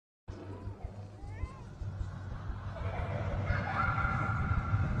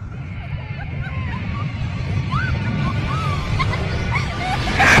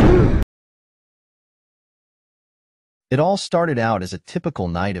It all started out as a typical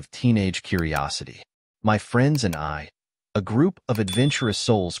night of teenage curiosity. My friends and I, a group of adventurous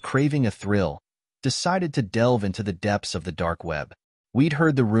souls craving a thrill, decided to delve into the depths of the dark web. We'd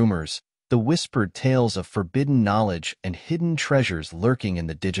heard the rumors, the whispered tales of forbidden knowledge and hidden treasures lurking in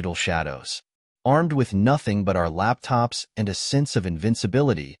the digital shadows. Armed with nothing but our laptops and a sense of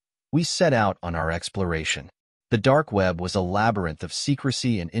invincibility, we set out on our exploration. The dark web was a labyrinth of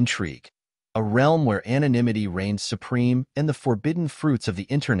secrecy and intrigue, a realm where anonymity reigned supreme and the forbidden fruits of the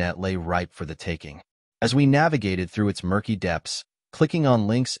internet lay ripe for the taking. As we navigated through its murky depths, clicking on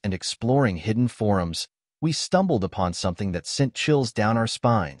links and exploring hidden forums, we stumbled upon something that sent chills down our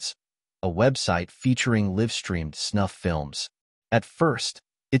spines: a website featuring live-streamed snuff films. At first,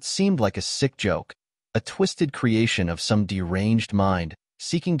 it seemed like a sick joke, a twisted creation of some deranged mind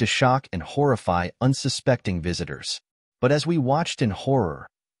seeking to shock and horrify unsuspecting visitors. But as we watched in horror,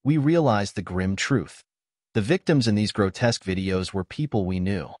 we realized the grim truth. The victims in these grotesque videos were people we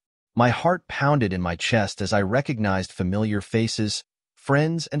knew. My heart pounded in my chest as I recognized familiar faces,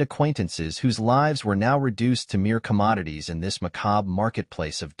 friends and acquaintances whose lives were now reduced to mere commodities in this macabre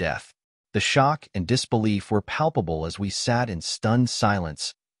marketplace of death. The shock and disbelief were palpable as we sat in stunned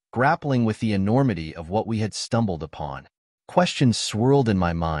silence, grappling with the enormity of what we had stumbled upon. Questions swirled in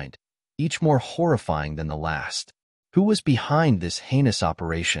my mind, each more horrifying than the last. Who was behind this heinous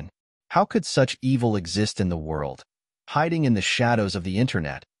operation? How could such evil exist in the world, hiding in the shadows of the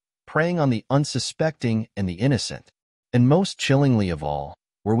internet, preying on the unsuspecting and the innocent? And most chillingly of all,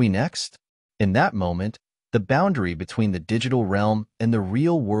 were we next? In that moment, the boundary between the digital realm and the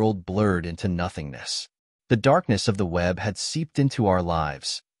real world blurred into nothingness. The darkness of the web had seeped into our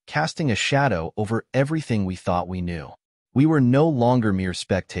lives, casting a shadow over everything we thought we knew. We were no longer mere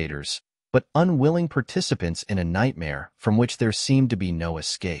spectators, but unwilling participants in a nightmare from which there seemed to be no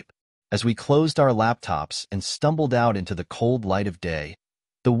escape. As we closed our laptops and stumbled out into the cold light of day,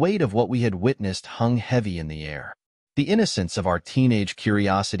 the weight of what we had witnessed hung heavy in the air. The innocence of our teenage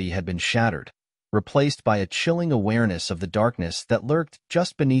curiosity had been shattered, replaced by a chilling awareness of the darkness that lurked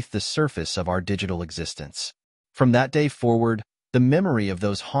just beneath the surface of our digital existence. From that day forward, the memory of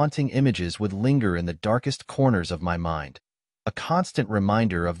those haunting images would linger in the darkest corners of my mind, a constant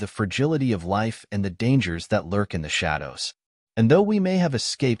reminder of the fragility of life and the dangers that lurk in the shadows. And though we may have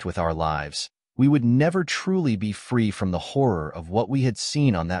escaped with our lives, we would never truly be free from the horror of what we had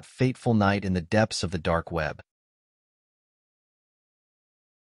seen on that fateful night in the depths of the dark web.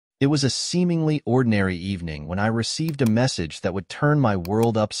 It was a seemingly ordinary evening when I received a message that would turn my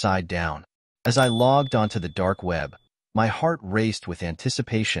world upside down. As I logged onto the dark web, my heart raced with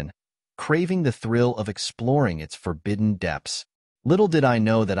anticipation, craving the thrill of exploring its forbidden depths. Little did I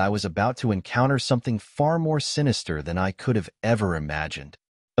know that I was about to encounter something far more sinister than I could have ever imagined.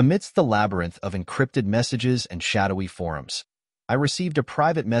 Amidst the labyrinth of encrypted messages and shadowy forums, I received a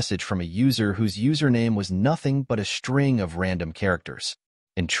private message from a user whose username was nothing but a string of random characters.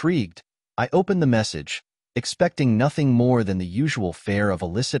 Intrigued, I opened the message, expecting nothing more than the usual fare of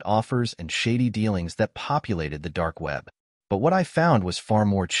illicit offers and shady dealings that populated the dark web. But what I found was far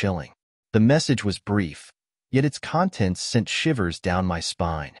more chilling. The message was brief, yet its contents sent shivers down my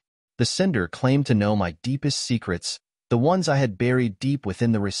spine. The sender claimed to know my deepest secrets, the ones I had buried deep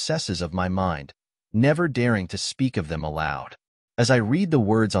within the recesses of my mind, never daring to speak of them aloud. As I read the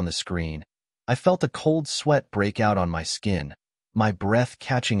words on the screen, I felt a cold sweat break out on my skin, my breath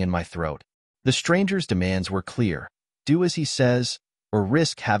catching in my throat. The stranger's demands were clear: do as he says, or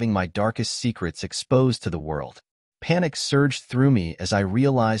risk having my darkest secrets exposed to the world. Panic surged through me as I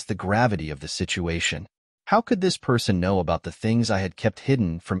realized the gravity of the situation. How could this person know about the things I had kept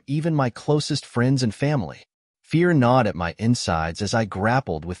hidden from even my closest friends and family? Fear gnawed at my insides as I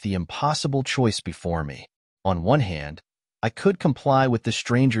grappled with the impossible choice before me. On one hand, I could comply with the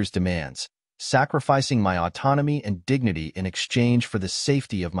stranger's demands, sacrificing my autonomy and dignity in exchange for the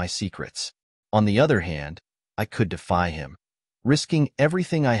safety of my secrets. On the other hand, I could defy him, risking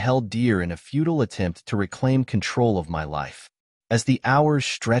everything I held dear in a futile attempt to reclaim control of my life. As the hours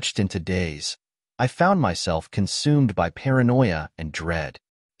stretched into days, I found myself consumed by paranoia and dread.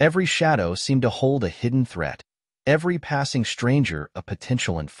 Every shadow seemed to hold a hidden threat, every passing stranger a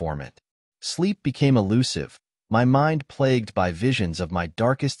potential informant. Sleep became elusive, my mind plagued by visions of my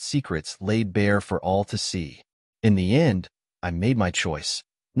darkest secrets laid bare for all to see. In the end, I made my choice,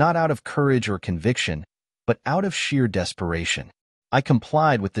 not out of courage or conviction, but out of sheer desperation. I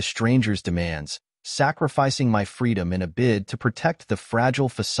complied with the stranger's demands, sacrificing my freedom in a bid to protect the fragile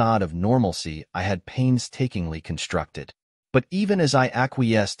facade of normalcy I had painstakingly constructed. But even as I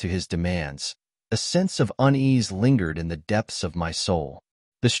acquiesced to his demands, a sense of unease lingered in the depths of my soul.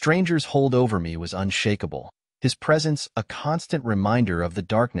 The stranger's hold over me was unshakable, his presence a constant reminder of the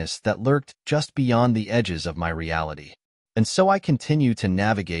darkness that lurked just beyond the edges of my reality. And so I continue to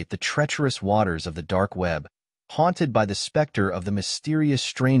navigate the treacherous waters of the dark web, haunted by the specter of the mysterious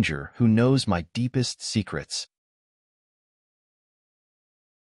stranger who knows my deepest secrets.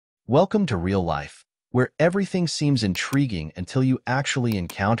 Welcome to real life, where everything seems intriguing until you actually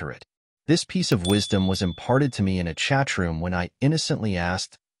encounter it. This piece of wisdom was imparted to me in a chat room when I innocently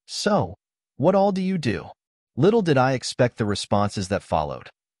asked, "So, what all do you do?" Little did I expect the responses that followed,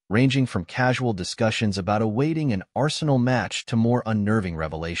 ranging from casual discussions about awaiting an Arsenal match to more unnerving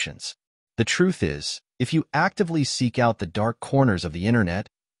revelations. The truth is, if you actively seek out the dark corners of the internet,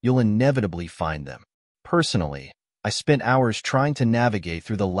 you'll inevitably find them. Personally, I spent hours trying to navigate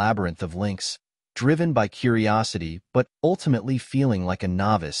through the labyrinth of links, driven by curiosity but ultimately feeling like a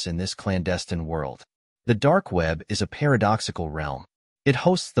novice in this clandestine world. The dark web is a paradoxical realm. It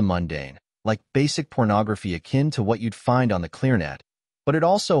hosts the mundane, like basic pornography akin to what you'd find on the clearnet, but it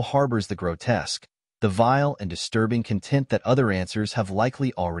also harbors the grotesque, the vile and disturbing content that other answers have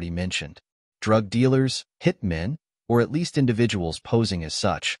likely already mentioned. Drug dealers, hitmen, or at least individuals posing as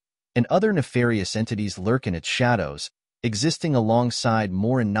such, and other nefarious entities lurk in its shadows, existing alongside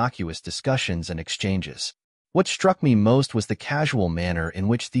more innocuous discussions and exchanges. What struck me most was the casual manner in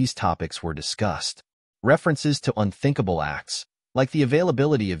which these topics were discussed. References to unthinkable acts, like the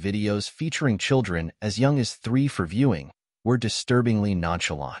availability of videos featuring children as young as 3 for viewing, were disturbingly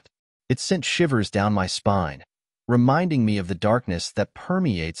nonchalant. It sent shivers down my spine, reminding me of the darkness that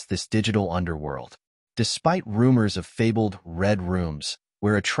permeates this digital underworld. Despite rumors of fabled red rooms,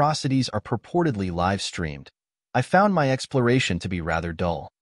 where atrocities are purportedly live-streamed, I found my exploration to be rather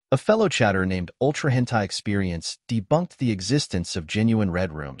dull. A fellow chatter named Ultra Hentai Experience debunked the existence of genuine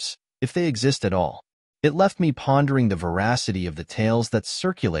red rooms, if they exist at all. It left me pondering the veracity of the tales that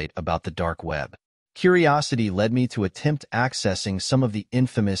circulate about the dark web. Curiosity led me to attempt accessing some of the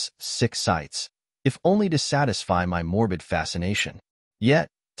infamous sick sites, if only to satisfy my morbid fascination. Yet,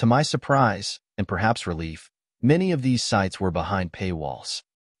 to my surprise, and perhaps relief, many of these sites were behind paywalls.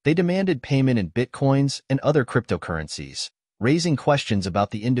 They demanded payment in bitcoins and other cryptocurrencies, raising questions about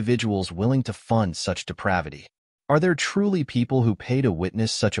the individuals willing to fund such depravity. Are there truly people who pay to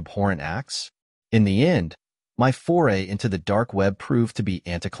witness such abhorrent acts? In the end, my foray into the dark web proved to be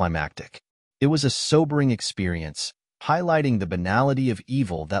anticlimactic. It was a sobering experience, highlighting the banality of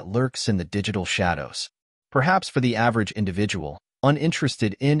evil that lurks in the digital shadows. Perhaps for the average individual,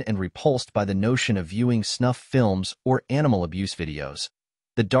 uninterested in and repulsed by the notion of viewing snuff films or animal abuse videos,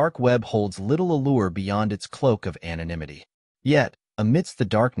 the dark web holds little allure beyond its cloak of anonymity. Yet, amidst the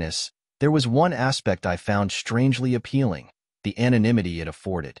darkness, there was one aspect I found strangely appealing: the anonymity it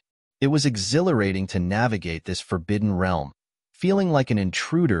afforded. It was exhilarating to navigate this forbidden realm, feeling like an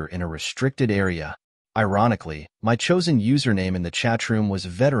intruder in a restricted area. Ironically, my chosen username in the chat room was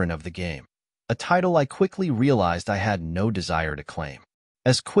Veteran of the Game, a title I quickly realized I had no desire to claim.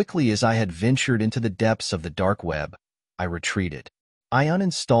 As quickly as I had ventured into the depths of the dark web, I retreated. I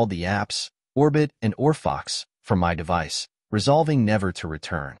uninstalled the apps, Orbit and Orfox, from my device, resolving never to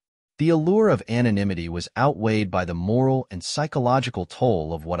return. The allure of anonymity was outweighed by the moral and psychological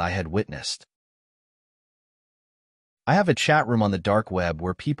toll of what I had witnessed. I have a chat room on the dark web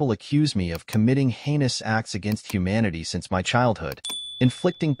where people accuse me of committing heinous acts against humanity since my childhood,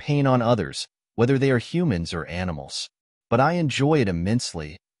 inflicting pain on others, whether they are humans or animals. But I enjoy it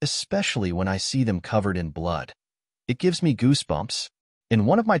immensely, especially when I see them covered in blood. It gives me goosebumps. In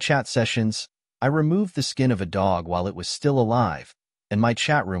one of my chat sessions, I removed the skin of a dog while it was still alive, and my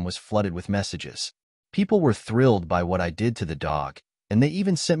chat room was flooded with messages. People were thrilled by what I did to the dog, and they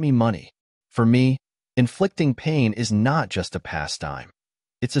even sent me money. For me, inflicting pain is not just a pastime.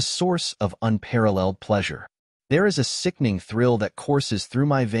 It's a source of unparalleled pleasure. There is a sickening thrill that courses through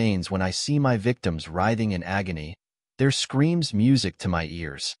my veins when I see my victims writhing in agony, their screams music to my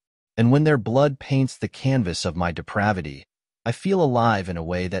ears. And when their blood paints the canvas of my depravity, I feel alive in a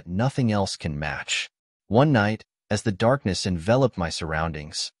way that nothing else can match. One night, as the darkness enveloped my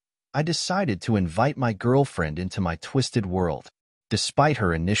surroundings, I decided to invite my girlfriend into my twisted world. Despite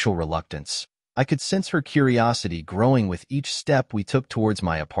her initial reluctance, I could sense her curiosity growing with each step we took towards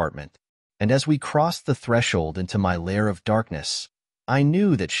my apartment. And as we crossed the threshold into my lair of darkness, I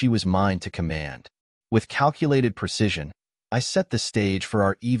knew that she was mine to command. With calculated precision, I set the stage for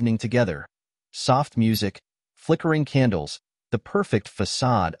our evening together. Soft music, flickering candles, the perfect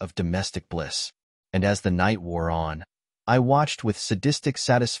facade of domestic bliss. And as the night wore on, I watched with sadistic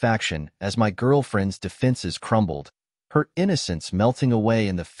satisfaction as my girlfriend's defenses crumbled, her innocence melting away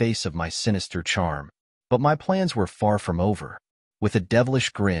in the face of my sinister charm. But my plans were far from over. With a devilish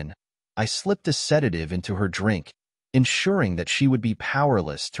grin, I slipped a sedative into her drink, ensuring that she would be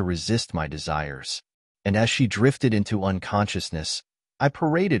powerless to resist my desires. And as she drifted into unconsciousness, I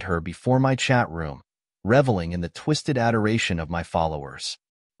paraded her before my chat room, reveling in the twisted adoration of my followers.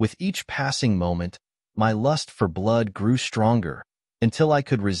 With each passing moment, my lust for blood grew stronger, until I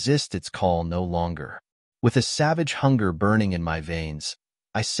could resist its call no longer. With a savage hunger burning in my veins,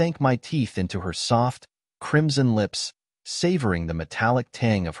 I sank my teeth into her soft, crimson lips, savoring the metallic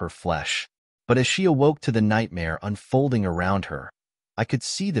tang of her flesh. But as she awoke to the nightmare unfolding around her, I could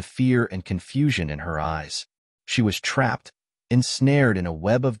see the fear and confusion in her eyes. She was trapped, ensnared in a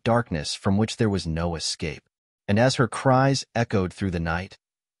web of darkness from which there was no escape. And as her cries echoed through the night,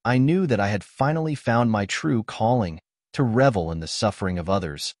 I knew that I had finally found my true calling, to revel in the suffering of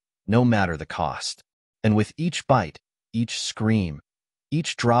others, no matter the cost. And with each bite, each scream,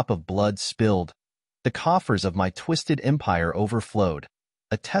 each drop of blood spilled, the coffers of my twisted empire overflowed,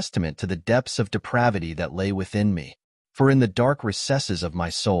 a testament to the depths of depravity that lay within me. For in the dark recesses of my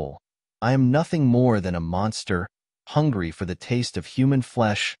soul, I am nothing more than a monster, hungry for the taste of human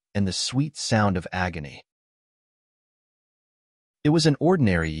flesh and the sweet sound of agony. It was an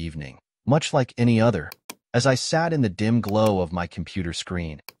ordinary evening, much like any other. As I sat in the dim glow of my computer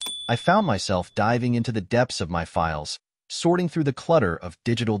screen, I found myself diving into the depths of my files, sorting through the clutter of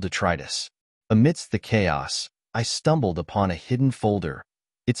digital detritus. Amidst the chaos, I stumbled upon a hidden folder,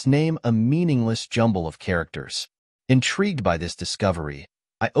 its name a meaningless jumble of characters. Intrigued by this discovery,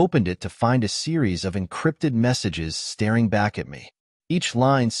 I opened it to find a series of encrypted messages staring back at me. Each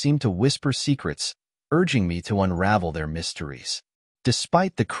line seemed to whisper secrets, urging me to unravel their mysteries.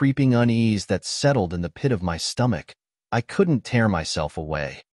 Despite the creeping unease that settled in the pit of my stomach, I couldn't tear myself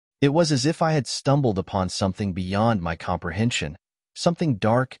away. It was as if I had stumbled upon something beyond my comprehension, something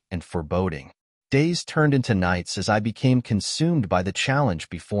dark and foreboding. Days turned into nights as I became consumed by the challenge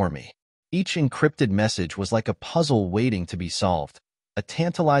before me. Each encrypted message was like a puzzle waiting to be solved, a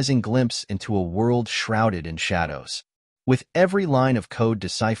tantalizing glimpse into a world shrouded in shadows. With every line of code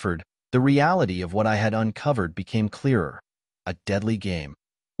deciphered, the reality of what I had uncovered became clearer. A deadly game,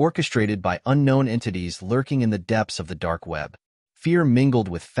 orchestrated by unknown entities lurking in the depths of the dark web. Fear mingled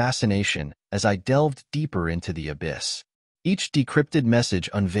with fascination as I delved deeper into the abyss. Each decrypted message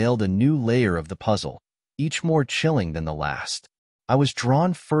unveiled a new layer of the puzzle, each more chilling than the last. I was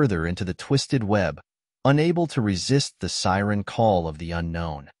drawn further into the twisted web, unable to resist the siren call of the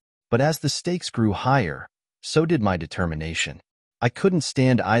unknown. But as the stakes grew higher, so did my determination. I couldn't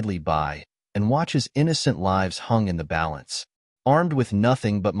stand idly by and watch as innocent lives hung in the balance. Armed with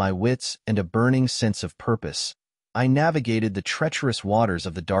nothing but my wits and a burning sense of purpose, I navigated the treacherous waters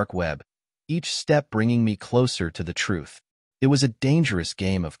of the dark web, each step bringing me closer to the truth. It was a dangerous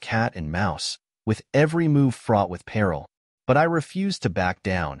game of cat and mouse, with every move fraught with peril. But I refused to back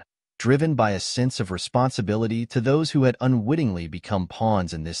down, driven by a sense of responsibility to those who had unwittingly become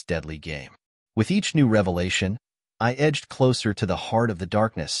pawns in this deadly game. With each new revelation, I edged closer to the heart of the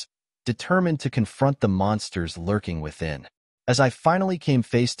darkness, determined to confront the monsters lurking within. As I finally came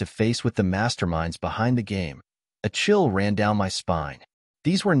face to face with the masterminds behind the game, a chill ran down my spine.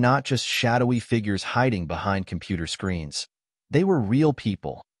 These were not just shadowy figures hiding behind computer screens. They were real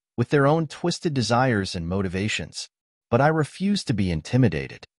people, with their own twisted desires and motivations. But I refused to be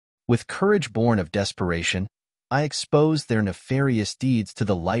intimidated. With courage born of desperation, I exposed their nefarious deeds to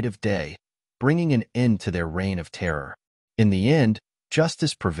the light of day, bringing an end to their reign of terror. In the end,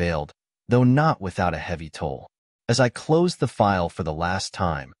 justice prevailed, though not without a heavy toll. As I closed the file for the last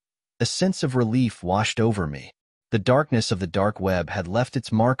time, a sense of relief washed over me. The darkness of the dark web had left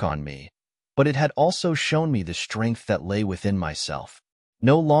its mark on me, but it had also shown me the strength that lay within myself.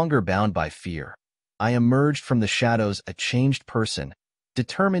 No longer bound by fear, I emerged from the shadows a changed person,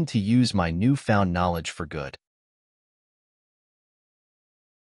 determined to use my newfound knowledge for good.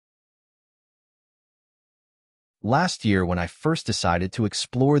 Last year, when I first decided to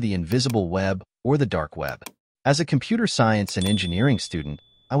explore the invisible web or the dark web. As a computer science and engineering student,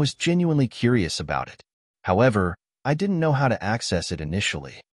 I was genuinely curious about it. However, I didn't know how to access it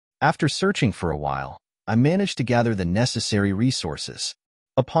initially. After searching for a while, I managed to gather the necessary resources.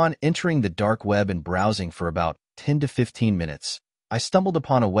 Upon entering the dark web and browsing for about 10 to 15 minutes, I stumbled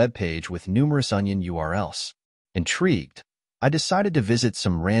upon a web page with numerous onion URLs. Intrigued, I decided to visit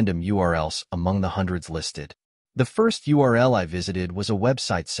some random URLs among the hundreds listed. The first URL I visited was a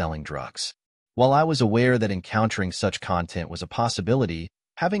website selling drugs. While I was aware that encountering such content was a possibility,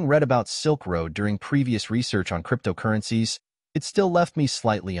 having read about Silk Road during previous research on cryptocurrencies, it still left me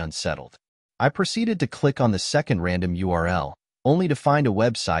slightly unsettled. I proceeded to click on the second random URL, only to find a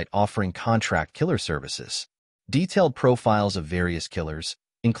website offering contract killer services. Detailed profiles of various killers,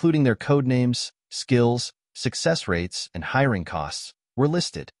 including their code names, skills, success rates, and hiring costs, were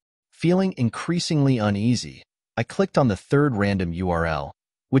listed. Feeling increasingly uneasy, I clicked on the third random URL,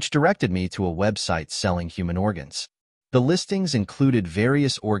 which directed me to a website selling human organs. The listings included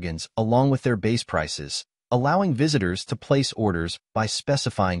various organs along with their base prices, allowing visitors to place orders by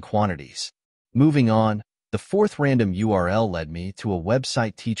specifying quantities. Moving on, the fourth random URL led me to a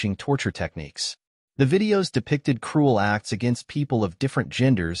website teaching torture techniques. The videos depicted cruel acts against people of different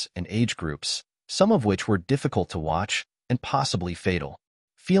genders and age groups, some of which were difficult to watch and possibly fatal.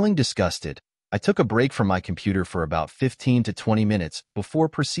 Feeling disgusted, I took a break from my computer for about 15 to 20 minutes before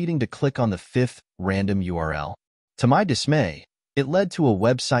proceeding to click on the fifth random URL. To my dismay, it led to a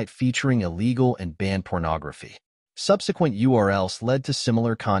website featuring illegal and banned pornography. Subsequent URLs led to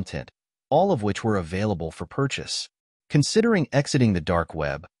similar content, all of which were available for purchase. Considering exiting the dark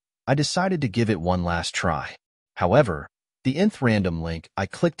web, I decided to give it one last try. However, the nth random link I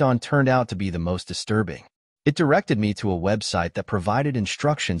clicked on turned out to be the most disturbing. It directed me to a website that provided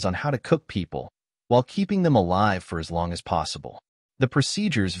instructions on how to cook people while keeping them alive for as long as possible. The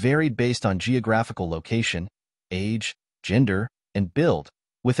procedures varied based on geographical location, age, gender, and build,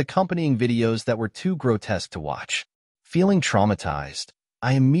 with accompanying videos that were too grotesque to watch. Feeling traumatized,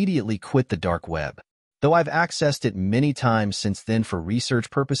 I immediately quit the dark web. Though I've accessed it many times since then for research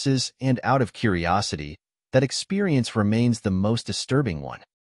purposes and out of curiosity, that experience remains the most disturbing one.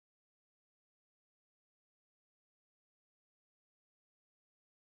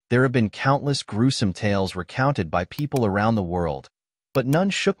 There have been countless gruesome tales recounted by people around the world, but none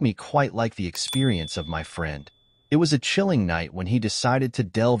shook me quite like the experience of my friend. It was a chilling night when he decided to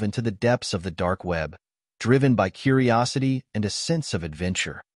delve into the depths of the dark web, driven by curiosity and a sense of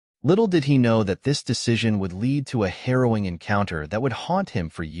adventure. Little did he know that this decision would lead to a harrowing encounter that would haunt him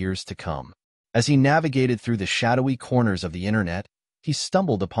for years to come. As he navigated through the shadowy corners of the internet, he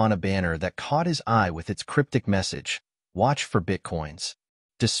stumbled upon a banner that caught his eye with its cryptic message, "Watch for Bitcoins."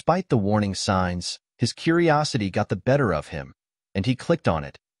 Despite the warning signs, his curiosity got the better of him, and he clicked on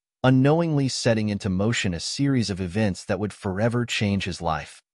it, unknowingly setting into motion a series of events that would forever change his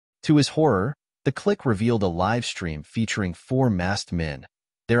life. To his horror, the click revealed a live stream featuring four masked men,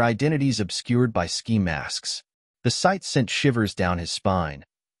 their identities obscured by ski masks. The sight sent shivers down his spine,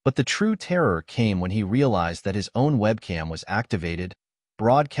 but the true terror came when he realized that his own webcam was activated,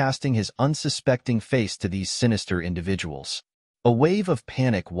 broadcasting his unsuspecting face to these sinister individuals. A wave of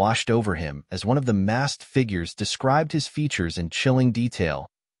panic washed over him as one of the masked figures described his features in chilling detail,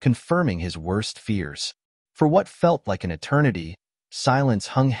 confirming his worst fears. For what felt like an eternity, silence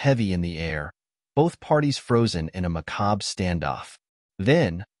hung heavy in the air, both parties frozen in a macabre standoff.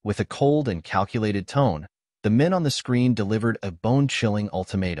 Then, with a cold and calculated tone, the men on the screen delivered a bone-chilling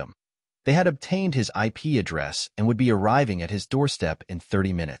ultimatum. They had obtained his IP address and would be arriving at his doorstep in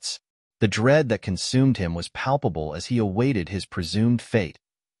 30 minutes. The dread that consumed him was palpable as he awaited his presumed fate,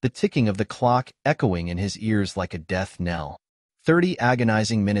 the ticking of the clock echoing in his ears like a death knell. 30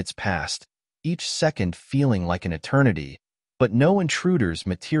 agonizing minutes passed, each second feeling like an eternity, but no intruders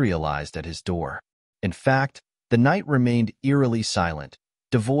materialized at his door. In fact, the night remained eerily silent,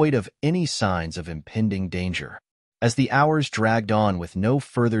 devoid of any signs of impending danger. As the hours dragged on with no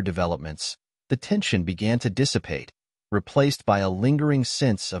further developments, the tension began to dissipate, replaced by a lingering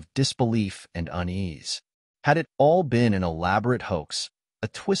sense of disbelief and unease. Had it all been an elaborate hoax, a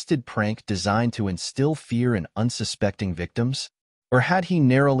twisted prank designed to instill fear in unsuspecting victims? Or had he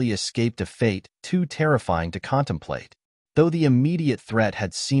narrowly escaped a fate too terrifying to contemplate? Though the immediate threat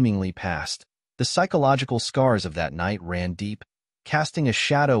had seemingly passed, the psychological scars of that night ran deep, casting a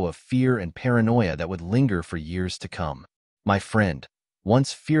shadow of fear and paranoia that would linger for years to come. My friend,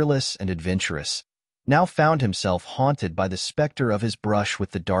 once fearless and adventurous, now found himself haunted by the specter of his brush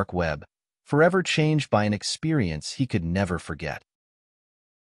with the dark web, forever changed by an experience he could never forget.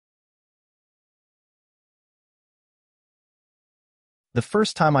 The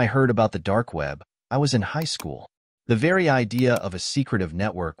first time I heard about the dark web, I was in high school. The very idea of a secretive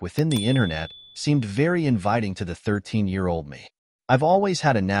network within the internet seemed very inviting to the 13-year-old me. I've always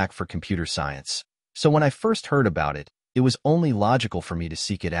had a knack for computer science, so when I first heard about it, it was only logical for me to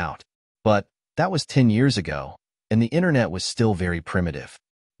seek it out. But that was 10 years ago, and the internet was still very primitive.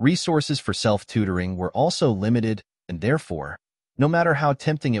 Resources for self-tutoring were also limited, and therefore, no matter how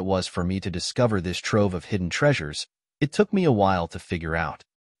tempting it was for me to discover this trove of hidden treasures, it took me a while to figure out.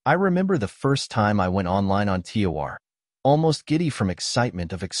 I remember the first time I went online on TOR, almost giddy from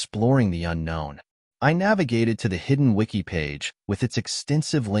excitement of exploring the unknown. I navigated to the hidden wiki page with its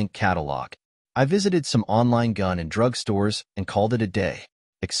extensive link catalog. I visited some online gun and drug stores and called it a day.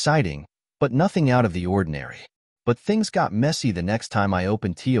 Exciting, but nothing out of the ordinary. But things got messy the next time I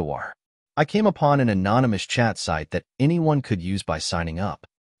opened TOR. I came upon an anonymous chat site that anyone could use by signing up.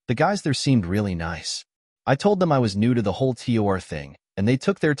 The guys there seemed really nice. I told them I was new to the whole TOR thing, and they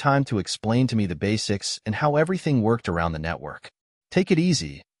took their time to explain to me the basics and how everything worked around the network. "Take it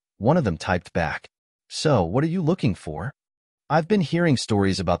easy," one of them typed back. "So, what are you looking for?" "I've been hearing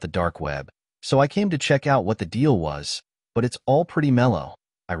stories about the dark web, so I came to check out what the deal was, but it's all pretty mellow,"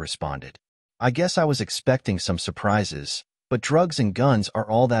 I responded. I guess I was expecting some surprises, but drugs and guns are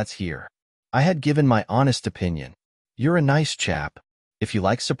all that's here. I had given my honest opinion. "You're a nice chap. If you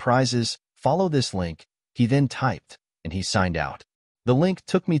like surprises, follow this link," he then typed, and he signed out. The link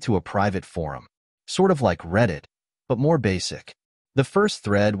took me to a private forum, sort of like Reddit, but more basic. The first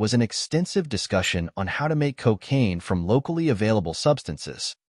thread was an extensive discussion on how to make cocaine from locally available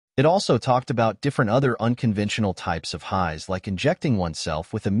substances. It also talked about different other unconventional types of highs, like injecting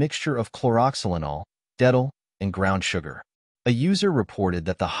oneself with a mixture of chloroxylenol, Dettol, and ground sugar. A user reported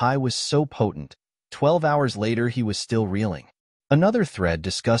that the high was so potent, 12 hours later he was still reeling. Another thread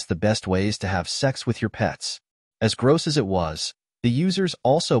discussed the best ways to have sex with your pets. As gross as it was, the users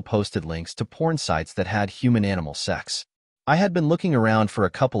also posted links to porn sites that had human-animal sex. I had been looking around for a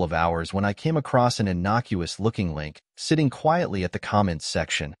couple of hours when I came across an innocuous-looking link sitting quietly at the comments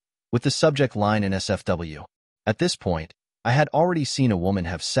section, with the subject line in SFW. At this point, I had already seen a woman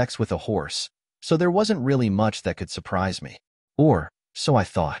have sex with a horse, so there wasn't really much that could surprise me. Or, so I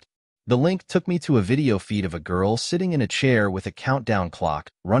thought. The link took me to a video feed of a girl sitting in a chair with a countdown clock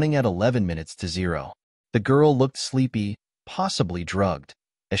running at 11 minutes to 0. The girl looked sleepy, possibly drugged,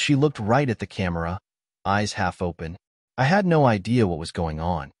 as she looked right at the camera, eyes half open. I had no idea what was going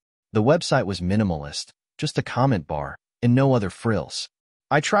on. The website was minimalist, just a comment bar, and no other frills.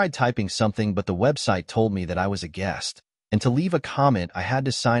 I tried typing something, but the website told me that I was a guest, and to leave a comment I had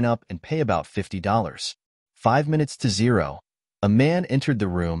to sign up and pay about $50. 5 minutes to 0. A man entered the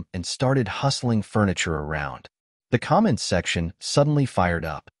room and started hustling furniture around. The comments section suddenly fired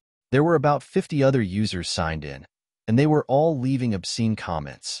up. There were about 50 other users signed in, and they were all leaving obscene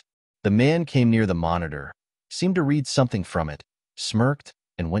comments. The man came near the monitor, seemed to read something from it, smirked,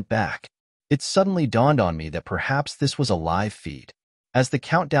 and went back. It suddenly dawned on me that perhaps this was a live feed. As the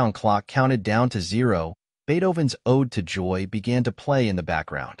countdown clock counted down to 0, Beethoven's Ode to Joy began to play in the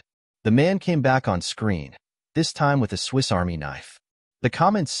background. The man came back on screen, this time with a Swiss Army knife. The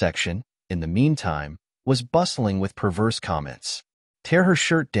comments section, in the meantime, was bustling with perverse comments. "Tear her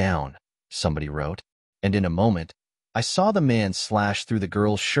shirt down," somebody wrote, and in a moment, I saw the man slash through the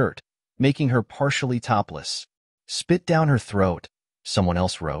girl's shirt, making her partially topless. "Spit down her throat," someone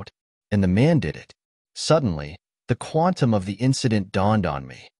else wrote, and the man did it. Suddenly, the quantum of the incident dawned on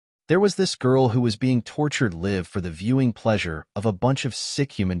me. There was this girl who was being tortured live for the viewing pleasure of a bunch of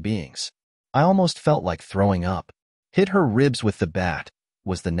sick human beings. I almost felt like throwing up. "Hit her ribs with the bat,"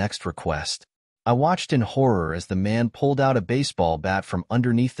 was the next request. I watched in horror as the man pulled out a baseball bat from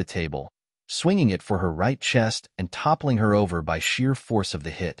underneath the table, swinging it for her right chest and toppling her over by sheer force of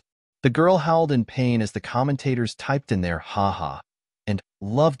the hit. The girl howled in pain as the commentators typed in their "ha-ha" and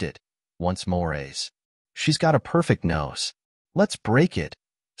 "loved it" once more. "She's got a perfect nose. Let's break it,"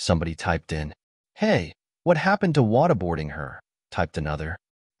 somebody typed in. "Hey, what happened to waterboarding her?" typed another.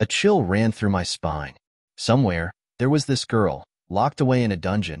 A chill ran through my spine. Somewhere, there was this girl, locked away in a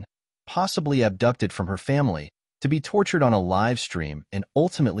dungeon, possibly abducted from her family, to be tortured on a live stream and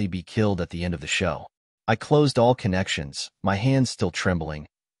ultimately be killed at the end of the show. I closed all connections, my hands still trembling,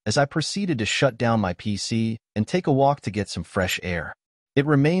 as I proceeded to shut down my PC and take a walk to get some fresh air. It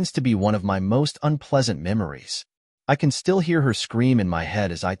remains to be one of my most unpleasant memories. I can still hear her scream in my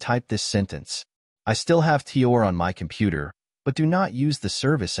head as I type this sentence. I still have TOR on my computer, but do not use the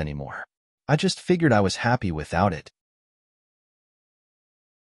service anymore. I just figured I was happy without it.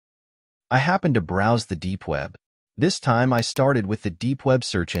 I happened to browse the deep web. This time I started with the deep web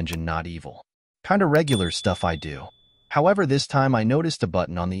search engine Not Evil. Kinda regular stuff I do. However, this time I noticed a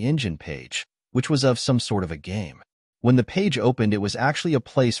button on the engine page, which was of some sort of a game. When the page opened, it was actually a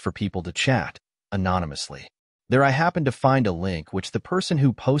place for people to chat, anonymously. There I happened to find a link which the person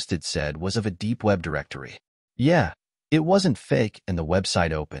who posted said was of a deep web directory. Yeah, it wasn't fake, and the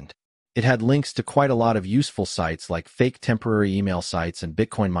website opened. It had links to quite a lot of useful sites like fake temporary email sites and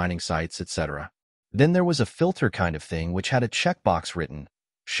Bitcoin mining sites, etc. Then there was a filter kind of thing which had a checkbox written,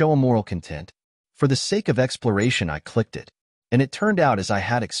 "Show immoral content." For the sake of exploration, I clicked it, and it turned out as I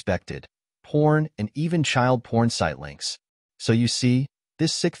had expected, porn and even child porn site links. So you see,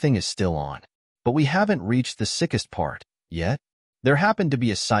 this sick thing is still on. But we haven't reached the sickest part yet. There happened to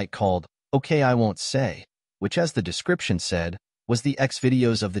be a site called OK I Won't Say, which, as the description said, was the X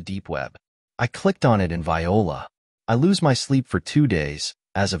videos of the deep web. I clicked on it, and Viola, I lose my sleep for 2 days,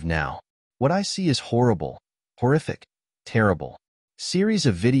 as of now. What I see is horrible, horrific, terrible. Series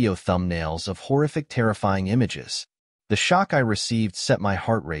of video thumbnails of horrific, terrifying images. The shock I received set my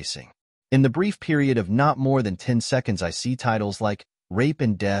heart racing. In the brief period of not more than 10 seconds, I see titles like Rape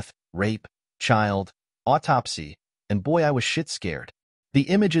and Death, Rape, Child, Autopsy, and boy, I was shit scared. The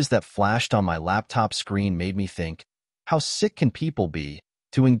images that flashed on my laptop screen made me think, how sick can people be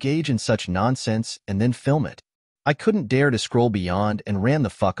to engage in such nonsense and then film it? I couldn't dare to scroll beyond and ran the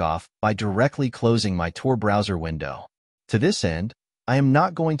fuck off by directly closing my Tor browser window. To this end, I am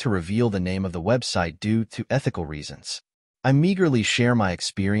not going to reveal the name of the website due to ethical reasons. I meagerly share my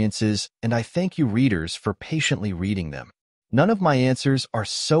experiences, and I thank you readers for patiently reading them. None of my answers are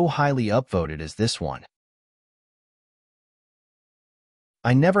so highly upvoted as this one.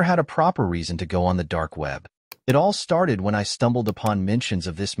 I never had a proper reason to go on the dark web. It all started when I stumbled upon mentions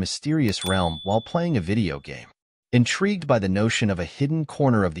of this mysterious realm while playing a video game. Intrigued by the notion of a hidden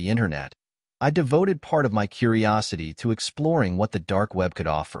corner of the internet, I devoted part of my curiosity to exploring what the dark web could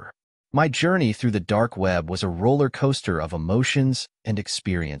offer. My journey through the dark web was a roller coaster of emotions and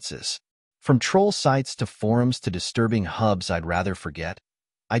experiences. From troll sites to forums to disturbing hubs I'd rather forget,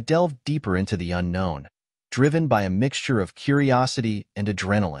 I delved deeper into the unknown, driven by a mixture of curiosity and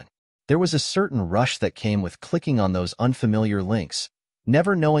adrenaline. There was a certain rush that came with clicking on those unfamiliar links,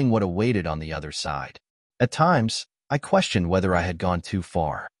 never knowing what awaited on the other side. At times, I questioned whether I had gone too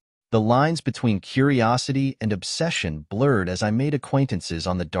far. The lines between curiosity and obsession blurred as I made acquaintances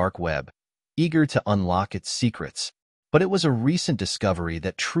on the dark web, eager to unlock its secrets. But it was a recent discovery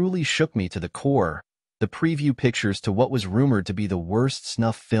that truly shook me to the core: the preview pictures to what was rumored to be the worst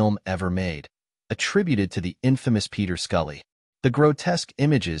snuff film ever made, attributed to the infamous Peter Scully. The grotesque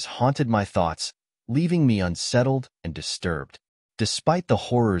images haunted my thoughts, leaving me unsettled and disturbed. Despite the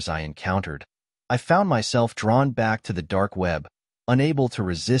horrors I encountered, I found myself drawn back to the dark web, unable to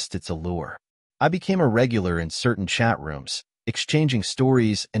resist its allure. I became a regular in certain chat rooms, exchanging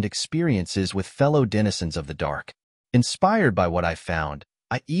stories and experiences with fellow denizens of the dark. Inspired by what I found,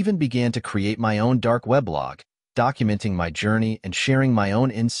 I even began to create my own dark weblog, documenting my journey and sharing my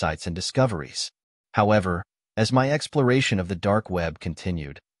own insights and discoveries. However, as my exploration of the dark web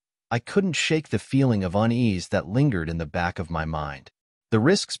continued, I couldn't shake the feeling of unease that lingered in the back of my mind. The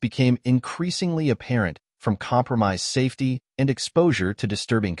risks became increasingly apparent, from compromised safety and exposure to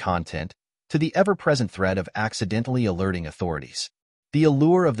disturbing content, to the ever-present threat of accidentally alerting authorities. The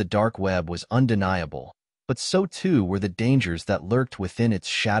allure of the dark web was undeniable, but so too were the dangers that lurked within its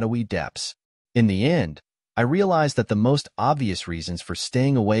shadowy depths. In the end, I realized that the most obvious reasons for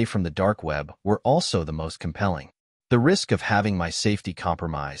staying away from the dark web were also the most compelling. The risk of having my safety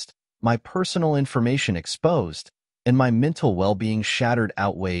compromised, my personal information exposed, and my mental well-being shattered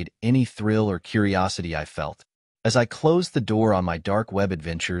outweighed any thrill or curiosity I felt. As I closed the door on my dark web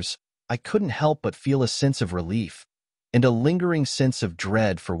adventures, I couldn't help but feel a sense of relief and a lingering sense of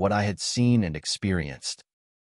dread for what I had seen and experienced.